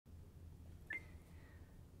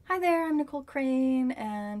Hi there, I'm Nicole Crane,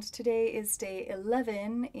 and today is day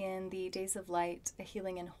 11 in the Days of Light, a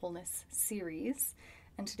Healing and Wholeness series.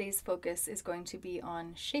 And today's focus is going to be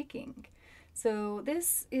on shaking. So,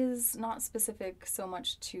 this is not specific so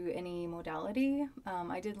much to any modality.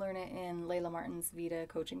 I did learn it in Layla Martin's Vita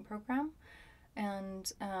coaching program.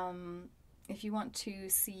 And if you want to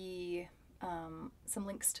see some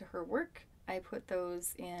links to her work, I put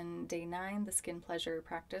those in day 9, the skin pleasure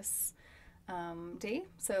practice day.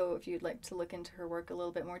 So if you'd like to look into her work a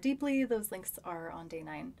little bit more deeply, those links are on day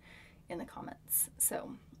 9 in the comments.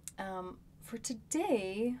 So for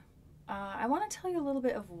today, I want to tell you a little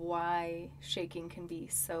bit of why shaking can be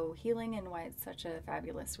so healing and why it's such a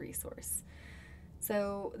fabulous resource.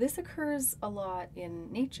 So this occurs a lot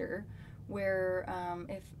in nature where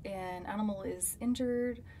if an animal is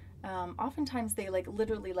injured, oftentimes they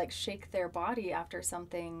literally shake their body after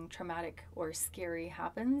something traumatic or scary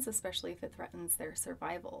happens, especially if it threatens their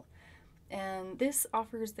survival. And this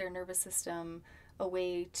offers their nervous system a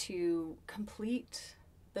way to complete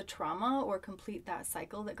the trauma or complete that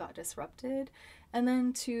cycle that got disrupted, and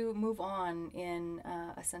then to move on in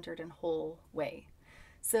a centered and whole way.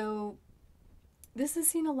 So this is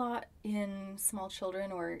seen a lot in small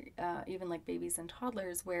children or even like babies and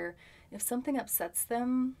toddlers, where if something upsets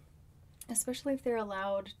them, especially if they're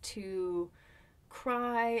allowed to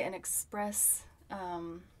cry and express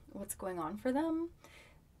what's going on for them,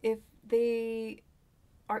 if they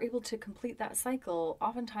are able to complete that cycle,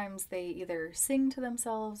 oftentimes they either sing to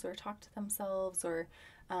themselves or talk to themselves or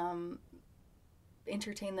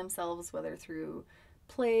entertain themselves, whether through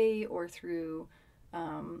play or through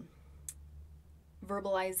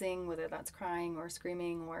verbalizing, whether that's crying or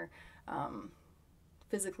screaming or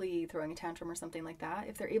physically throwing a tantrum or something like that.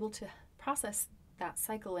 If they're able to process that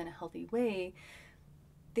cycle in a healthy way,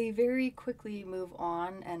 they very quickly move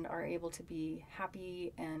on and are able to be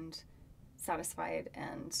happy and satisfied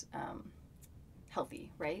and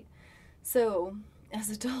healthy, right? So,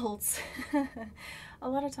 as adults, a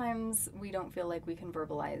lot of times we don't feel like we can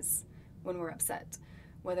verbalize when we're upset,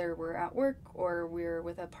 whether we're at work or we're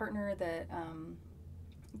with a partner that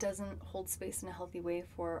doesn't hold space in a healthy way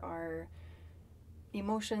for our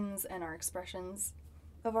emotions and our expressions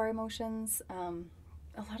of our emotions.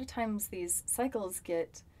 A lot of times these cycles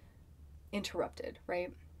get interrupted,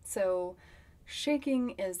 right? So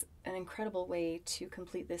shaking is an incredible way to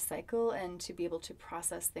complete this cycle and to be able to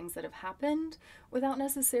process things that have happened without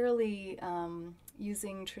necessarily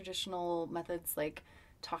using traditional methods like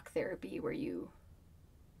talk therapy, where you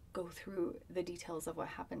go through the details of what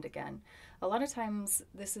happened again. A lot of times,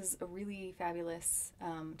 this is a really fabulous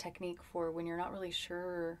technique for when you're not really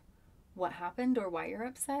sure what happened or why you're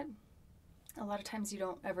upset. A lot of times, you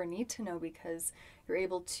don't ever need to know because you're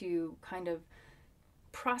able to kind of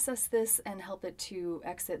process this and help it to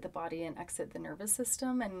exit the body and exit the nervous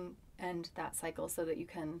system and that cycle so that you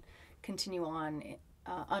can continue on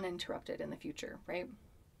uninterrupted in the future, right?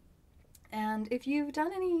 And if you've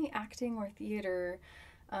done any acting or theater,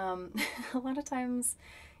 a lot of times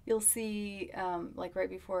you'll see, like right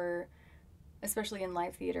before, especially in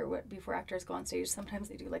live theater, before actors go on stage, sometimes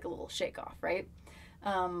they do like a little shake off, right?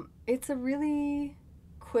 It's a really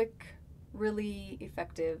quick, really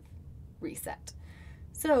effective reset.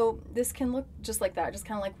 So this can look just like that, just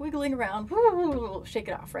kind of like wiggling around, shake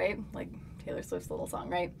it off, right? Like Taylor Swift's little song,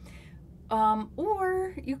 right?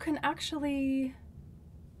 Or you can actually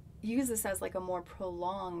use this as like a more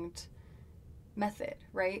prolonged method,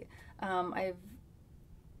 right? I've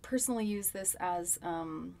personally used this as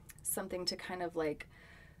something to kind of like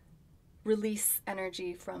release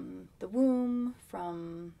energy from the womb,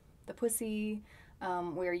 from the pussy,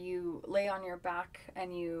 where you lay on your back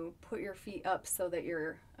and you put your feet up so that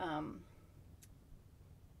your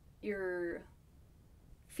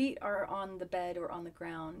feet are on the bed or on the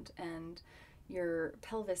ground, and your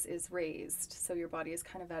pelvis is raised, so your body is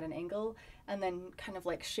kind of at an angle, and then kind of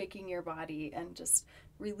like shaking your body and just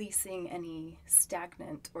releasing any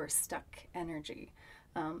stagnant or stuck energy.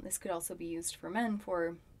 This could also be used for men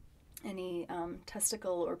for any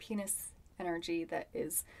testicle or penis energy that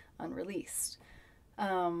is unreleased.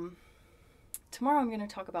 Tomorrow I'm going to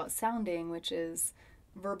talk about sounding, which is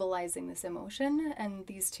verbalizing this emotion, and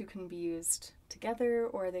these two can be used together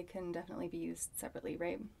or they can definitely be used separately,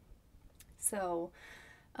 right? So,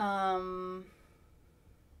 but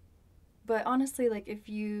honestly, like if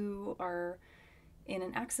you are in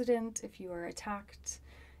an accident, if you are attacked,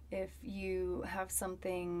 if you have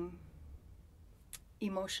something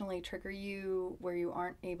emotionally trigger you where you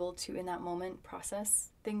aren't able to in that moment process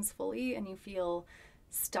things fully and you feel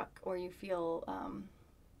stuck or you feel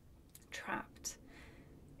trapped,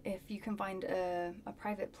 if you can find a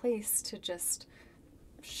private place to just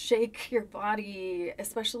shake your body,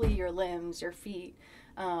 especially your limbs, your feet,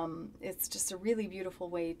 it's just a really beautiful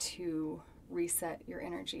way to reset your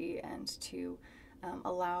energy and to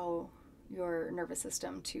allow your nervous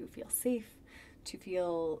system to feel safe, to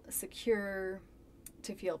feel secure,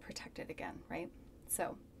 to feel protected again, right?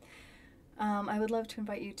 So I would love to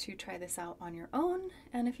invite you to try this out on your own.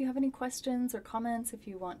 And if you have any questions or comments, if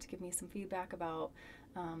you want to give me some feedback about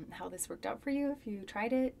how this worked out for you, if you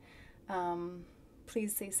tried it,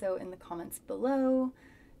 please say so in the comments below.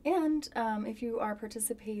 And if you are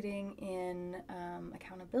participating in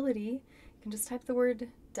accountability, you can just type the word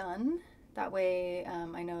done. That way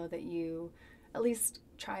I know that you at least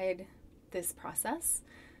tried this process,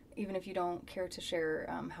 even if you don't care to share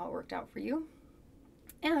how it worked out for you.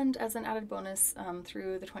 And as an added bonus,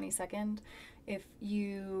 through the 22nd, if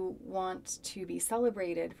you want to be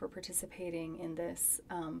celebrated for participating in this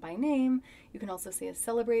by name, you can also say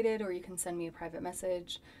celebrated, or you can send me a private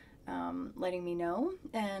message letting me know,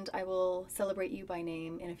 and I will celebrate you by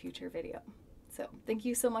name in a future video. So thank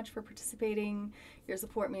you so much for participating. Your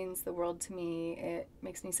support means the world to me. It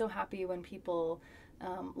makes me so happy when people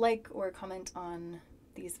like or comment on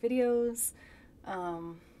these videos.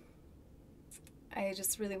 I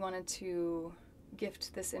just really wanted to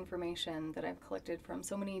gift this information that I've collected from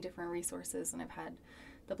so many different resources, and I've had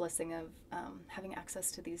the blessing of having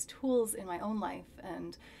access to these tools in my own life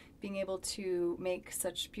and being able to make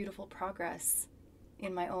such beautiful progress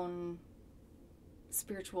in my own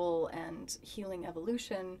spiritual and healing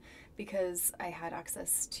evolution because I had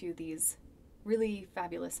access to these really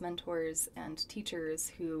fabulous mentors and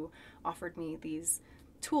teachers who offered me these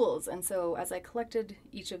tools. And so as I collected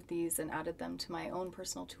each of these and added them to my own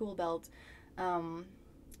personal tool belt,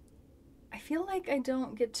 I feel like I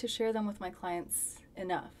don't get to share them with my clients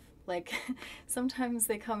enough. Like sometimes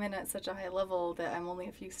they come in at such a high level that I'm only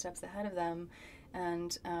a few steps ahead of them,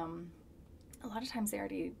 and a lot of times they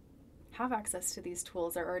already have access to these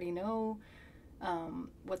tools or already know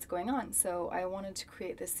what's going on. So I wanted to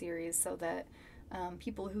create this series so that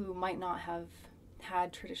people who might not have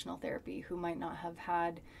had traditional therapy, who might not have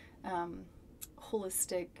had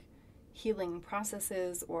holistic healing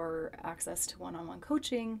processes or access to one-on-one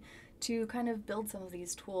coaching, to kind of build some of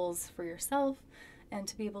these tools for yourself and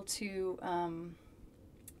to be able to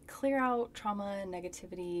clear out trauma and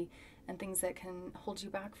negativity and things that can hold you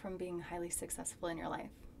back from being highly successful in your life.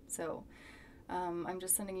 So I'm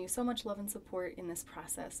just sending you so much love and support in this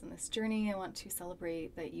process and this journey. I want to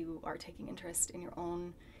celebrate that you are taking interest in your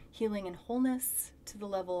own healing and wholeness to the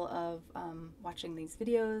level of watching these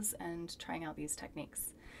videos and trying out these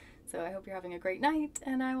techniques. So I hope you're having a great night,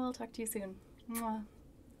 and I will talk to you soon. Mwah.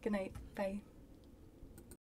 Good night. Bye.